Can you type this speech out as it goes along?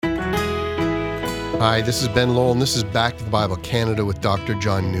Hi, this is Ben Lowell, and this is Back to the Bible Canada with Dr.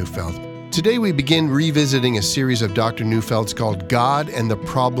 John Neufeld. Today we begin revisiting a series of Dr. Neufeld's called God and the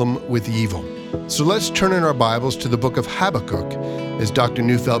Problem with Evil. So let's turn in our Bibles to the book of Habakkuk as Dr.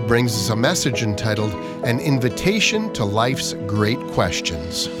 Neufeld brings us a message entitled An Invitation to Life's Great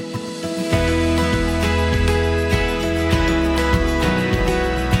Questions.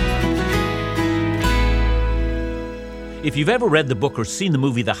 If you've ever read the book or seen the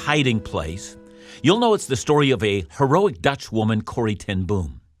movie The Hiding Place, you'll know it's the story of a heroic Dutch woman, Corrie ten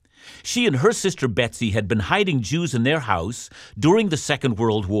Boom. She and her sister Betsy had been hiding Jews in their house during the Second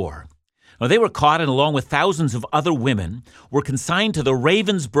World War. Now, they were caught and, along with thousands of other women, were consigned to the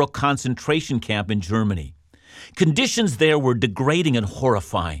Ravensbrück concentration camp in Germany. Conditions there were degrading and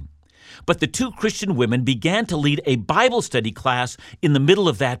horrifying. But the two Christian women began to lead a Bible study class in the middle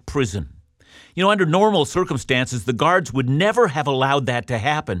of that prison. Under normal circumstances, the guards would never have allowed that to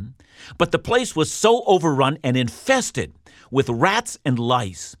happen, but the place was so overrun and infested with rats and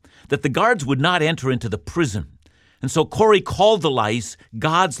lice that the guards would not enter into the prison. And so Corrie called the lice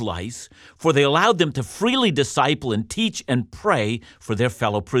God's lice, for they allowed them to freely disciple and teach and pray for their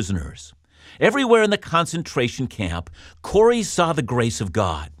fellow prisoners. Everywhere in the concentration camp, Corrie saw the grace of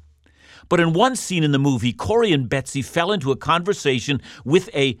God. But in one scene in the movie, Corrie and Betsy fell into a conversation with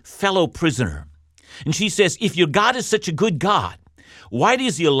a fellow prisoner. And she says, if your God is such a good God, why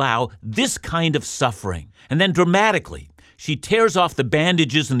does he allow this kind of suffering? And then dramatically, she tears off the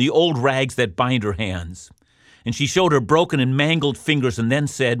bandages and the old rags that bind her hands. And she showed her broken and mangled fingers and then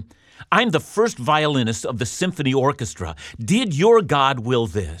said, I'm the first violinist of the symphony orchestra. Did your God will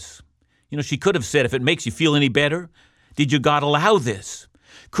this? She could have said, if it makes you feel any better, did your God allow this?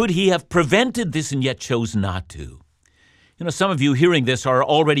 Could he have prevented this and yet chose not to? Some of you hearing this are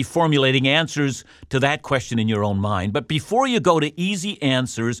already formulating answers to that question in your own mind. But before you go to easy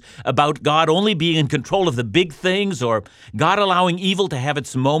answers about God only being in control of the big things, or God allowing evil to have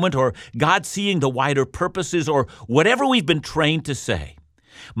its moment, or God seeing the wider purposes, or whatever we've been trained to say,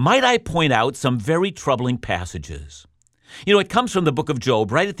 might I point out some very troubling passages? It comes from the book of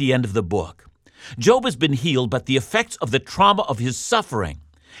Job, right at the end of the book. Job has been healed, but the effects of the trauma of his suffering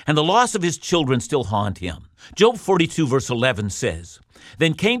and the loss of his children still haunt him. Job 42 verse 11 says,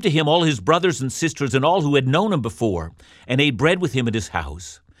 Then came to him all his brothers and sisters and all who had known him before, and ate bread with him at his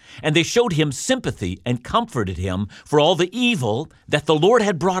house. And they showed him sympathy and comforted him for all the evil that the Lord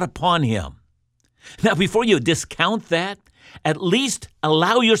had brought upon him. Now, before you discount that, at least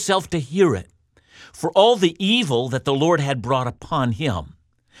allow yourself to hear it. For all the evil that the Lord had brought upon him.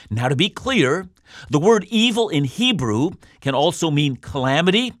 Now, to be clear, the word evil in Hebrew can also mean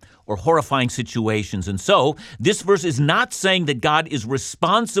calamity or horrifying situations. And so, this verse is not saying that God is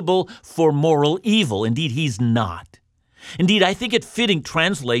responsible for moral evil. Indeed, he's not. Indeed, I think it fitting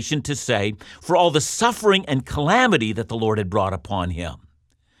translation to say, for all the suffering and calamity that the Lord had brought upon him.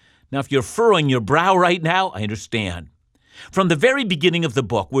 Now, if you're furrowing your brow right now, I understand. From the very beginning of the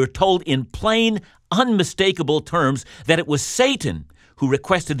book, we're told in plain, unmistakable terms that it was Satan who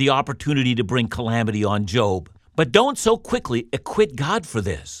requested the opportunity to bring calamity on Job. But don't so quickly acquit God for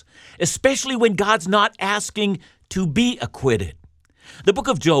this, especially when God's not asking to be acquitted. The book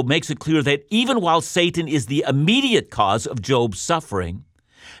of Job makes it clear that even while Satan is the immediate cause of Job's suffering,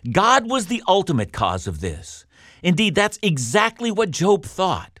 God was the ultimate cause of this. Indeed, that's exactly what Job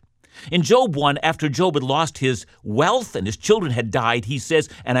thought. In Job 1, after Job had lost his wealth and his children had died, he says,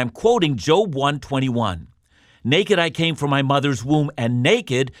 and I'm quoting Job 1:21, Naked I came from my mother's womb, and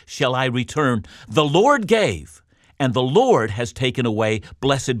naked shall I return. The Lord gave, and the Lord has taken away.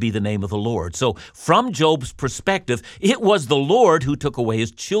 Blessed be the name of the Lord. So from Job's perspective, it was the Lord who took away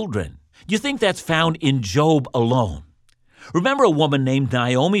his children. You think that's found in Job alone? Remember a woman named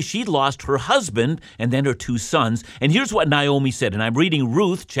Naomi? She'd lost her husband and then her two sons. And here's what Naomi said, and I'm reading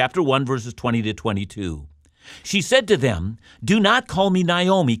Ruth chapter 1, verses 20 to 22. She said to them, Do not call me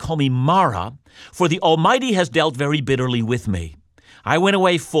Naomi, call me Mara, for the Almighty has dealt very bitterly with me. I went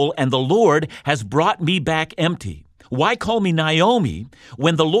away full, and the Lord has brought me back empty. Why call me Naomi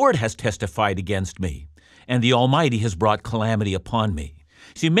when the Lord has testified against me, and the Almighty has brought calamity upon me?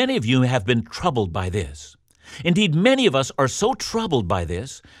 See, many of you have been troubled by this. Indeed, many of us are so troubled by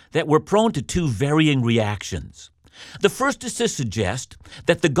this that we're prone to two varying reactions. The first is to suggest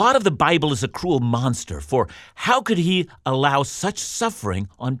that the God of the Bible is a cruel monster, for how could he allow such suffering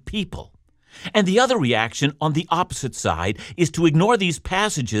on people? And the other reaction on the opposite side is to ignore these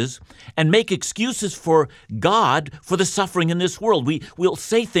passages and make excuses for God for the suffering in this world. We'll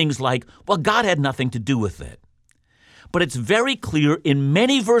say things like, well, God had nothing to do with it. But it's very clear in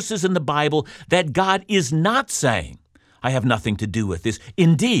many verses in the Bible that God is not saying, I have nothing to do with this.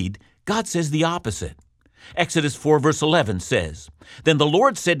 Indeed, God says the opposite. Exodus 4 verse 11 says, "Then the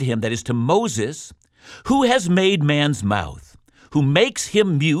Lord said to him," that is to Moses, "Who has made man's mouth? Who makes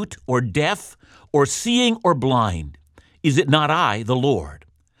him mute or deaf or seeing or blind? Is it not I, the Lord?"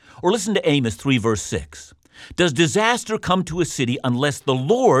 Or listen to Amos 3 verse 6. "Does disaster come to a city unless the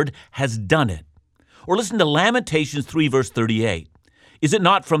Lord has done it?" Or listen to Lamentations 3 verse 38. "Is it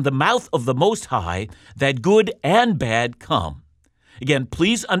not from the mouth of the Most High that good and bad come?" Again,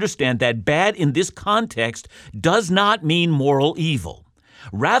 please understand that bad in this context does not mean moral evil.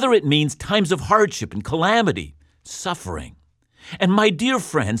 Rather, it means times of hardship and calamity, suffering. And my dear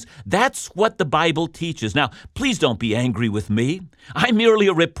friends, that's what the Bible teaches. Now, please don't be angry with me. I'm merely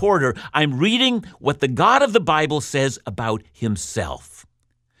a reporter. I'm reading what the God of the Bible says about himself.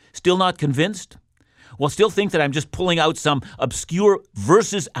 Still not convinced? Well, still think that I'm just pulling out some obscure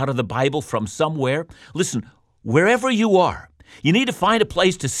verses out of the Bible from somewhere? Listen, wherever you are, you need to find a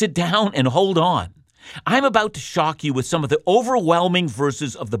place to sit down and hold on. I'm about to shock you with some of the overwhelming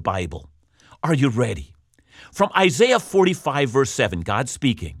verses of the Bible. Are you ready? From Isaiah 45 verse 7, God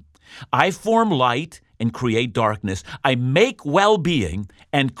speaking, "I form light and create darkness. I make well-being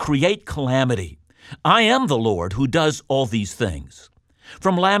and create calamity. I am the Lord who does all these things."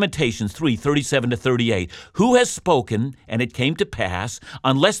 From Lamentations 3:37-38, "Who has spoken, and it came to pass,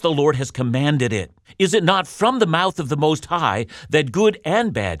 unless the Lord has commanded it? Is it not from the mouth of the Most High that good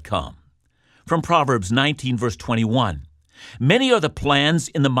and bad come?" From Proverbs 19 verse 21, "Many are the plans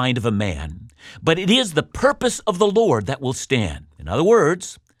in the mind of a man, but it is the purpose of the Lord that will stand." In other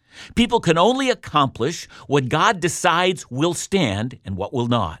words, people can only accomplish what God decides will stand and what will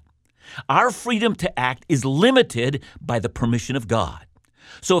not. Our freedom to act is limited by the permission of God.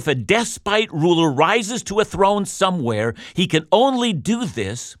 So if a despot ruler rises to a throne somewhere, he can only do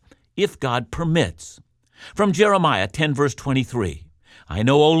this if God permits. From Jeremiah 10 verse 23, "I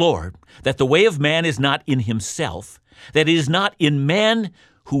know, O Lord, that the way of man is not in himself, that it is not in man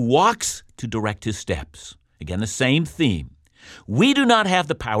who walks to direct his steps." Again, the same theme. We do not have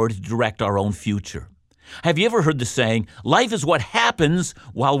the power to direct our own future. Have you ever heard the saying, life is what happens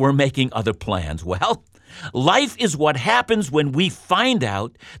while we're making other plans? Well, life is what happens when we find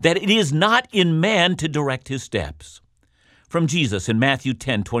out that it is not in man to direct his steps. From Jesus in Matthew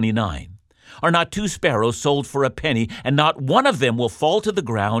 10:29, "Are not 2 sparrows sold for a penny, and not one of them will fall to the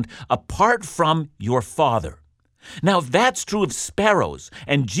ground apart from your Father?" Now, if that's true of sparrows,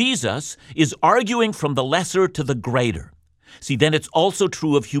 and Jesus is arguing from the lesser to the greater, see, then it's also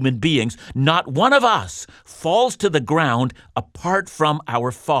true of human beings. Not one of us falls to the ground apart from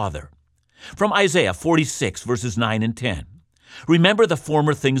our Father. From Isaiah 46, verses 9 and 10, "Remember the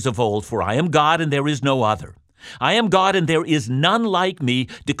former things of old, for I am God and there is no other. I am God and there is none like me,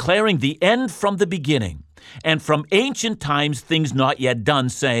 declaring the end from the beginning, and from ancient times things not yet done,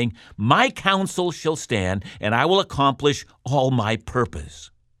 saying, My counsel shall stand, and I will accomplish all my purpose."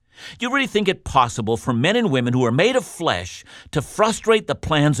 You really think it possible for men and women who are made of flesh to frustrate the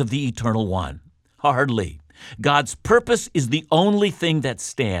plans of the Eternal One? Hardly. God's purpose is the only thing that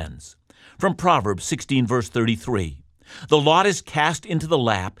stands. From Proverbs 16, verse 33, "The lot is cast into the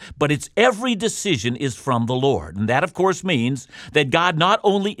lap, but its every decision is from the Lord." And that, of course, means that God not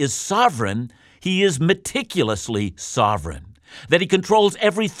only is sovereign, he is meticulously sovereign. That he controls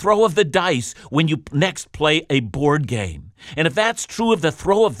every throw of the dice when you next play a board game. And if that's true of the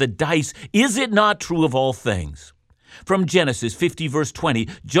throw of the dice, is it not true of all things? From Genesis 50 verse 20,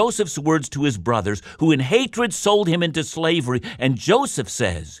 Joseph's words to his brothers, who in hatred sold him into slavery, and Joseph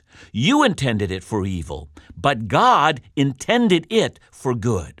says, "You intended it for evil, but God intended it for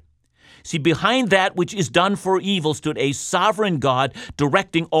good." See, behind that which is done for evil stood a sovereign God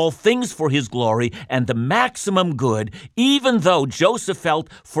directing all things for his glory and the maximum good, even though Joseph felt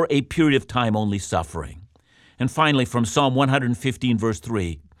for a period of time only suffering. And finally, from Psalm 115, verse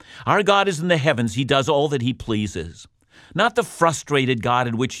 3, "Our God is in the heavens. He does all that he pleases." Not the frustrated God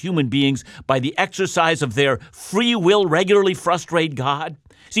in which human beings, by the exercise of their free will, regularly frustrate God.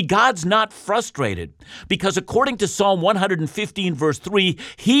 See, God's not frustrated because according to Psalm 115, verse 3,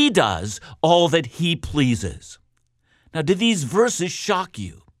 he does all that he pleases. Now, do these verses shock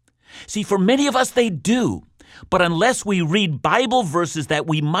you? See, for many of us, they do. But unless we read Bible verses that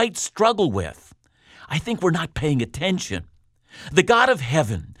we might struggle with, I think we're not paying attention. The God of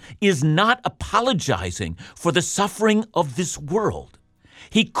heaven is not apologizing for the suffering of this world.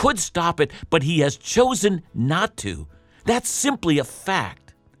 He could stop it, but he has chosen not to. That's simply a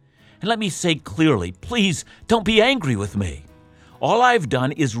fact. And let me say clearly, please don't be angry with me. All I've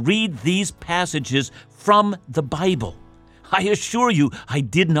done is read these passages from the Bible. I assure you, I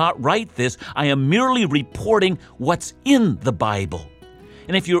did not write this. I am merely reporting what's in the Bible.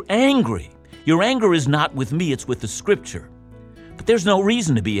 And if you're angry, your anger is not with me, it's with the Scripture. But there's no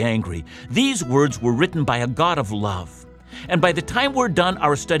reason to be angry. These words were written by a God of love. And by the time we're done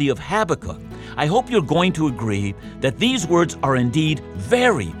our study of Habakkuk, I hope you're going to agree that these words are indeed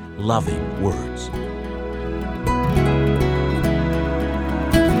very loving words.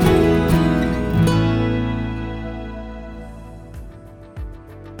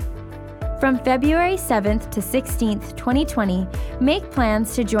 From February 7th to 16th, 2020, make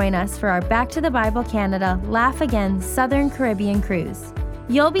plans to join us for our Back to the Bible Canada Laugh Again Southern Caribbean Cruise.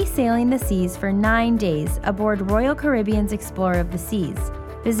 You'll be sailing the seas for 9 days aboard Royal Caribbean's Explorer of the Seas,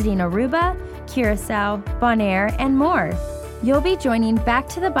 visiting Aruba, Curacao, Bonaire, and more. You'll be joining Back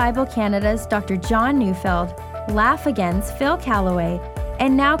to the Bible Canada's Dr. John Neufeld, Laugh Again's Phil Callaway,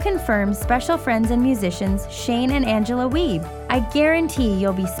 and now confirmed special friends and musicians Shane and Angela Weeb. I guarantee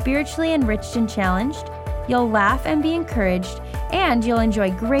you'll be spiritually enriched and challenged, you'll laugh and be encouraged, and you'll enjoy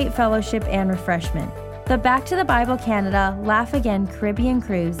great fellowship and refreshment. The Back to the Bible Canada Laugh Again Caribbean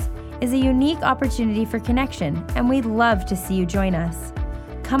Cruise is a unique opportunity for connection, and we'd love to see you join us.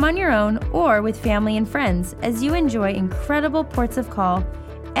 Come on your own or with family and friends as you enjoy incredible ports of call,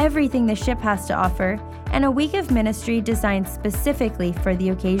 everything the ship has to offer, and a week of ministry designed specifically for the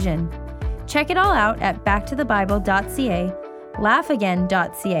occasion. Check it all out at backtothebible.ca,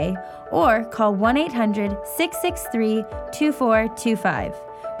 laughagain.ca, or call 1-800-663-2425.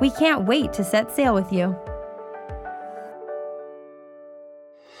 We can't wait to set sail with you.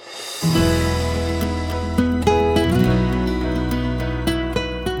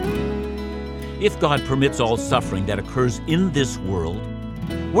 If God permits all suffering that occurs in this world,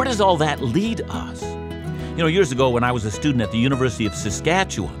 where does all that lead us? Years ago when I was a student at the University of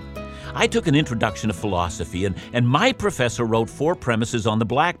Saskatchewan, I took an introduction to philosophy, and my professor wrote 4 premises on the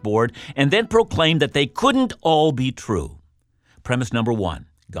blackboard and then proclaimed that they couldn't all be true. Premise number 1,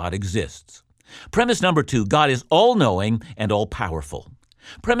 God exists. Premise number 2, God is all-knowing and all-powerful.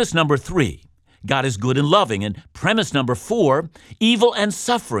 Premise number 3, God is good and loving. And premise number 4, evil and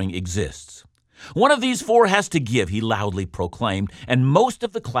suffering exists. One of these 4 has to give, he loudly proclaimed, and most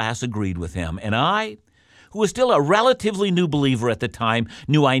of the class agreed with him. And I, who was still a relatively new believer at the time,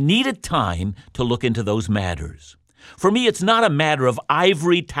 knew I needed time to look into those matters. For me, it's not a matter of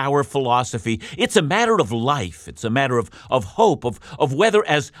ivory tower philosophy. It's a matter of life. It's a matter of hope, of whether,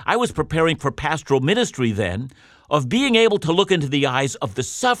 as I was preparing for pastoral ministry then, of being able to look into the eyes of the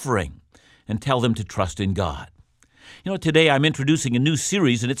suffering and tell them to trust in God. Today I'm introducing a new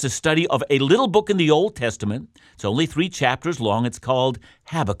series, and it's a study of a little book in the Old Testament. It's only 3 chapters long. It's called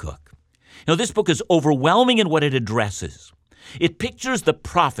Habakkuk. This book is overwhelming in what it addresses. It pictures the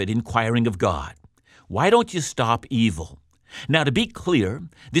prophet inquiring of God, why don't you stop evil? Now, to be clear,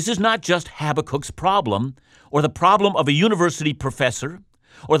 this is not just Habakkuk's problem, or the problem of a university professor,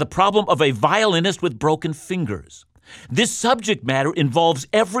 or the problem of a violinist with broken fingers. This subject matter involves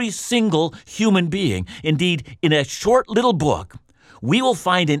every single human being. Indeed, in a short little book, we will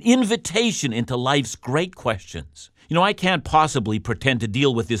find an invitation into life's great questions. I can't possibly pretend to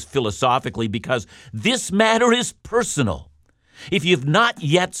deal with this philosophically because this matter is personal. If you've not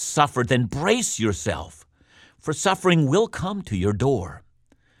yet suffered, then brace yourself, for suffering will come to your door.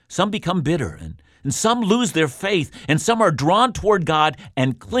 Some become bitter, and some lose their faith, and some are drawn toward God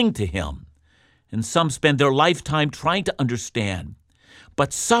and cling to Him. And some spend their lifetime trying to understand.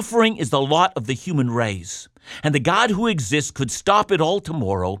 But suffering is the lot of the human race, and the God who exists could stop it all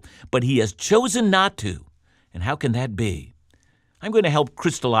tomorrow, but He has chosen not to. And how can that be? I'm going to help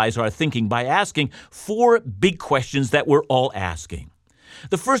crystallize our thinking by asking 4 big questions that we're all asking.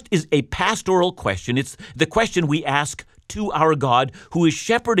 The first is a pastoral question. It's the question we ask to our God who is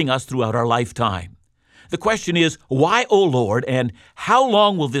shepherding us throughout our lifetime. The question is, why, O Lord, and how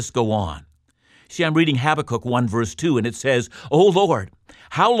long will this go on? See, I'm reading Habakkuk 1 verse 2, and it says, O Lord,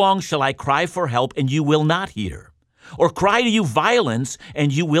 how long shall I cry for help and you will not hear? Or cry to you violence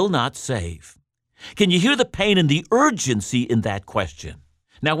and you will not save? Can you hear the pain and the urgency in that question?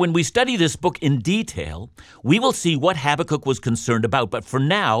 Now, when we study this book in detail, we will see what Habakkuk was concerned about. But for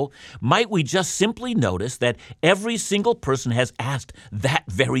now, might we just simply notice that every single person has asked that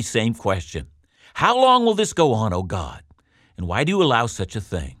very same question. How long will this go on, O God? And why do you allow such a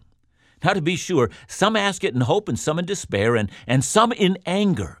thing? Now, to be sure, some ask it in hope and some in despair and some in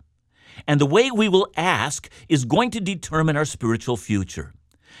anger. And the way we will ask is going to determine our spiritual future.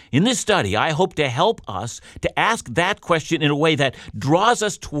 In this study, I hope to help us to ask that question in a way that draws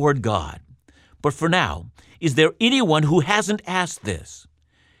us toward God. But for now, is there anyone who hasn't asked this?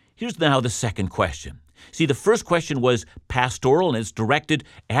 Here's now the second question. See, the first question was pastoral, and it's directed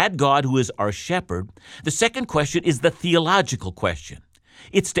at God, who is our shepherd. The second question is the theological question.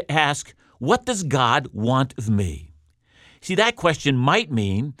 It's to ask, what does God want of me? See, that question might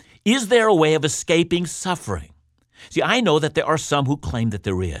mean, is there a way of escaping suffering? See, I know that there are some who claim that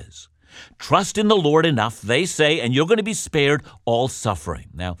there is. Trust in the Lord enough, they say, and you're going to be spared all suffering.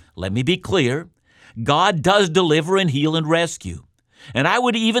 Now, let me be clear. God does deliver and heal and rescue. And I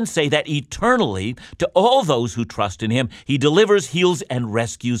would even say that eternally, to all those who trust in Him, He delivers, heals, and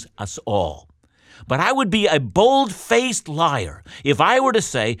rescues us all. But I would be a bold-faced liar if I were to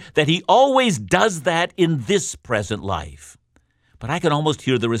say that He always does that in this present life. But I can almost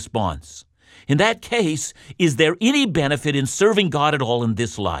hear the response. In that case, is there any benefit in serving God at all in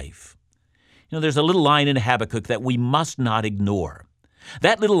this life? You know, there's a little line in Habakkuk that we must not ignore.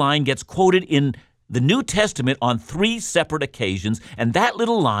 That little line gets quoted in the New Testament on 3 separate occasions, and that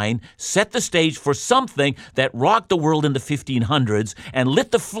little line set the stage for something that rocked the world in the 1500s and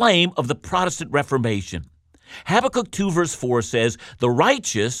lit the flame of the Protestant Reformation. Habakkuk 2 verse 4 says, "The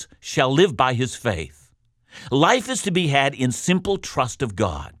righteous shall live by his faith." Life is to be had in simple trust of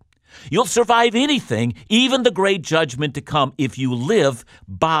God. You'll survive anything, even the great judgment to come, if you live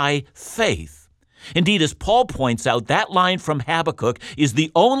by faith. Indeed, as Paul points out, that line from Habakkuk is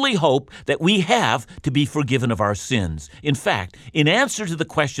the only hope that we have to be forgiven of our sins. In fact, in answer to the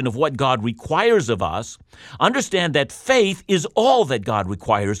question of what God requires of us, understand that faith is all that God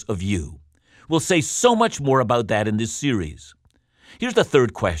requires of you. We'll say so much more about that in this series. Here's the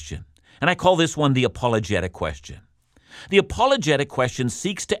third question, and I call this one the apologetic question. The apologetic question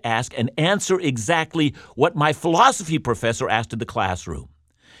seeks to ask and answer exactly what my philosophy professor asked in the classroom.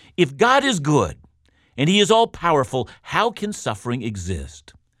 If God is good, and He is all-powerful, how can suffering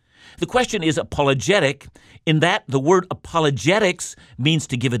exist? The question is apologetic in that the word apologetics means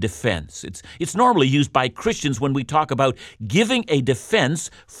to give a defense. It's normally used by Christians when we talk about giving a defense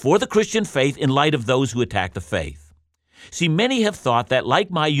for the Christian faith in light of those who attack the faith. See, many have thought that,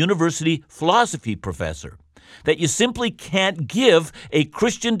 like my university philosophy professor, that you simply can't give a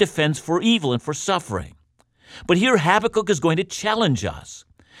Christian defense for evil and for suffering. But here Habakkuk is going to challenge us.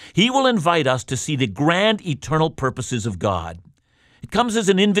 He will invite us to see the grand eternal purposes of God. It comes as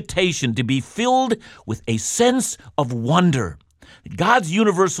an invitation to be filled with a sense of wonder. God's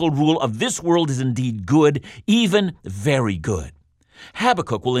universal rule of this world is indeed good, even very good.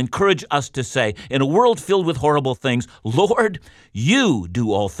 Habakkuk will encourage us to say, in a world filled with horrible things, "Lord, you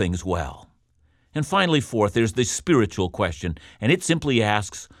do all things well." And finally, fourth, there's the spiritual question, and it simply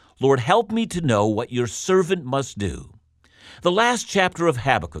asks, "Lord, help me to know what your servant must do." The last chapter of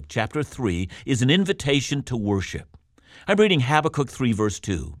Habakkuk, chapter 3, is an invitation to worship. I'm reading Habakkuk 3, verse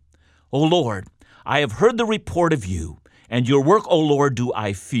 2. "O Lord, I have heard the report of you, and your work, O Lord, do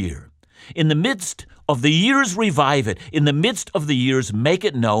I fear. In the midst of the years revive it. In the midst of the years make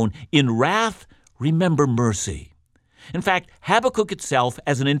it known. In wrath remember mercy." In fact, Habakkuk itself,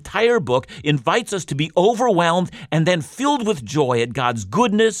 as an entire book, invites us to be overwhelmed and then filled with joy at God's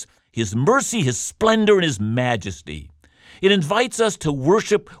goodness, His mercy, His splendor, and His majesty. It invites us to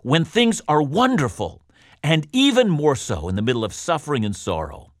worship when things are wonderful, and even more so in the middle of suffering and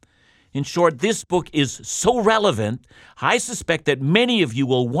sorrow. In short, this book is so relevant, I suspect that many of you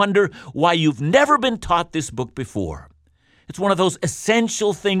will wonder why you've never been taught this book before. It's one of those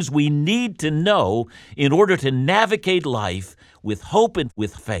essential things we need to know in order to navigate life with hope and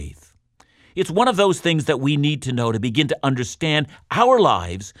with faith. It's one of those things that we need to know to begin to understand our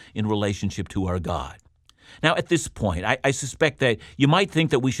lives in relationship to our God. Now, at this point, I suspect that you might think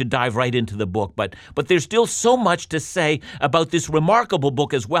that we should dive right into the book, but there's still so much to say about this remarkable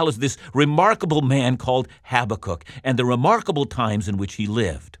book as well as this remarkable man called Habakkuk and the remarkable times in which he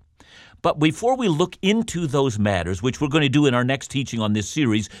lived. But before we look into those matters, which we're going to do in our next teaching on this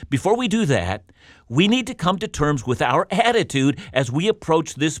series, before we do that, we need to come to terms with our attitude as we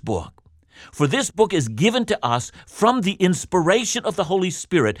approach this book. For this book is given to us from the inspiration of the Holy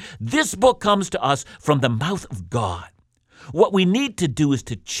Spirit. This book comes to us from the mouth of God. What we need to do is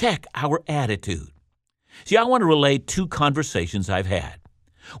to check our attitude. See, I want to relay 2 conversations I've had.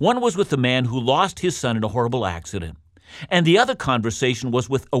 One was with the man who lost his son in a horrible accident, and the other conversation was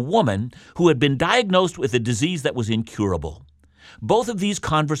with a woman who had been diagnosed with a disease that was incurable. Both of these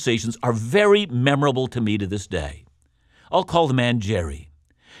conversations are very memorable to me to this day. I'll call the man Jerry.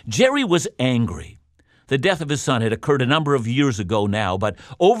 Jerry was angry. The death of his son had occurred a number of years ago now, but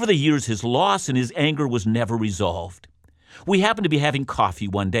over the years his loss and his anger was never resolved. We happened to be having coffee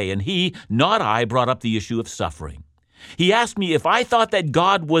one day, and he, not I, brought up the issue of suffering. He asked me if I thought that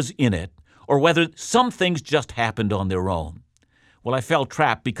God was in it, or whether some things just happened on their own. Well, I felt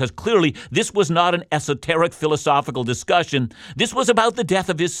trapped because clearly this was not an esoteric philosophical discussion. This was about the death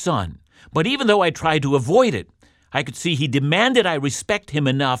of his son. But even though I tried to avoid it, I could see he demanded I respect him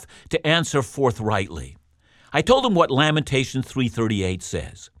enough to answer forthrightly. I told him what Lamentations 3:38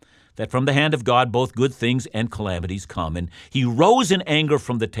 says, that from the hand of God both good things and calamities come. And he rose in anger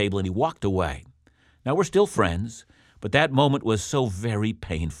from the table and he walked away. Now we're still friends, but that moment was so very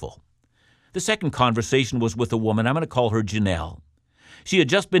painful. The second conversation was with a woman. I'm going to call her Janelle. She had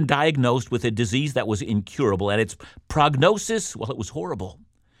just been diagnosed with a disease that was incurable, and its prognosis, well, it was horrible.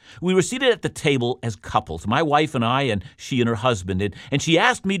 We were seated at the table as couples, my wife and I, and she and her husband, and she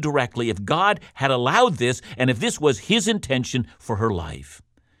asked me directly if God had allowed this and if this was his intention for her life.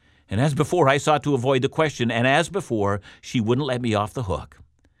 And as before, I sought to avoid the question, and as before, she wouldn't let me off the hook.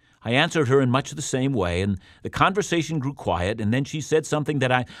 I answered her in much the same way, and the conversation grew quiet, and then she said something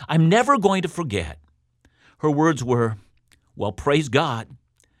that I'm never going to forget. Her words were, "Well, praise God.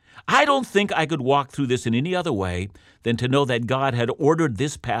 I don't think I could walk through this in any other way than to know that God had ordered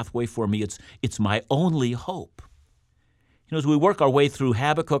this pathway for me. It's my only hope." As we work our way through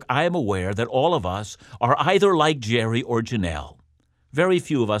Habakkuk, I am aware that all of us are either like Jerry or Janelle. Very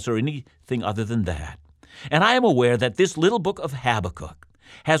few of us are anything other than that. And I am aware that this little book of Habakkuk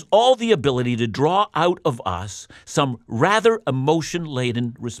has all the ability to draw out of us some rather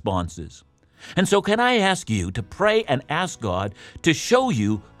emotion-laden responses. And so can I ask you to pray and ask God to show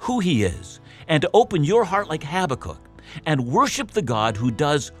you who he is and to open your heart like Habakkuk and worship the God who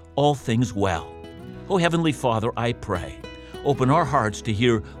does all things well. Oh, Heavenly Father, I pray, open our hearts to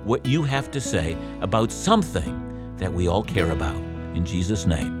hear what you have to say about something that we all care about. In Jesus'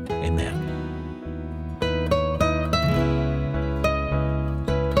 name, amen.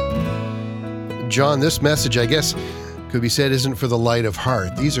 John, this message, I guess, could be said isn't for the light of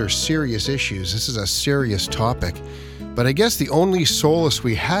heart. These are serious issues. This is a serious topic. But I guess the only solace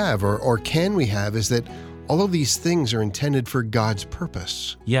we have, or can we have, is that all of these things are intended for God's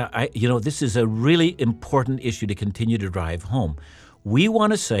purpose. Yeah, this is a really important issue to continue to drive home. We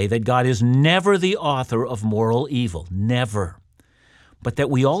want to say that God is never the author of moral evil, never. But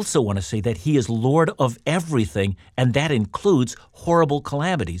that we also want to say that he is Lord of everything, and that includes horrible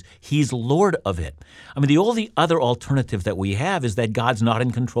calamities. He's Lord of it. The only other alternative that we have is that God's not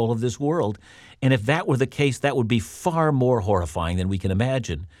in control of this world. And if that were the case, that would be far more horrifying than we can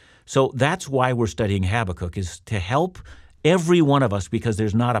imagine. So that's why we're studying Habakkuk, is to help every one of us, because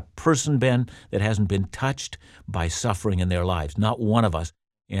there's not a person, Ben, that hasn't been touched by suffering in their lives. Not one of us.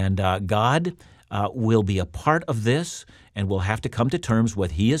 And God will be a part of this, and we'll have to come to terms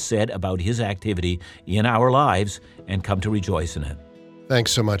with what he has said about his activity in our lives and come to rejoice in it.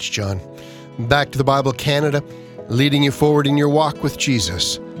 Thanks so much, John. Back to the Bible Canada, leading you forward in your walk with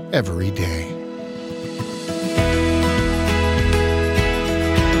Jesus every day.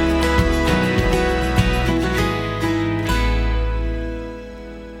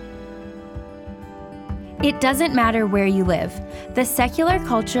 It doesn't matter where you live. The secular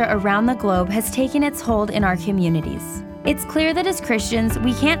culture around the globe has taken its hold in our communities. It's clear that as Christians,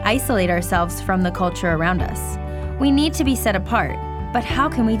 we can't isolate ourselves from the culture around us. We need to be set apart, but how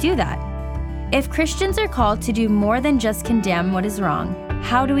can we do that? If Christians are called to do more than just condemn what is wrong,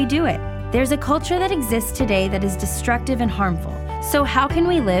 how do we do it? There's a culture that exists today that is destructive and harmful. So how can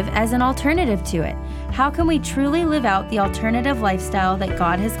we live as an alternative to it? How can we truly live out the alternative lifestyle that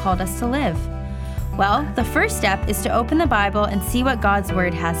God has called us to live? Well, the first step is to open the Bible and see what God's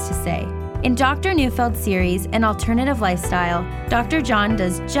Word has to say. In Dr. Neufeld's series, An Alternative Lifestyle, Dr. John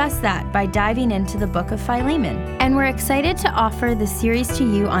does just that by diving into the book of Philemon. And we're excited to offer the series to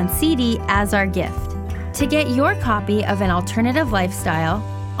you on CD as our gift. To get your copy of An Alternative Lifestyle,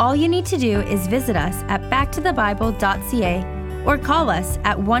 all you need to do is visit us at backtothebible.ca or call us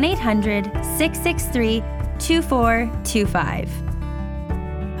at 1-800-663-2425.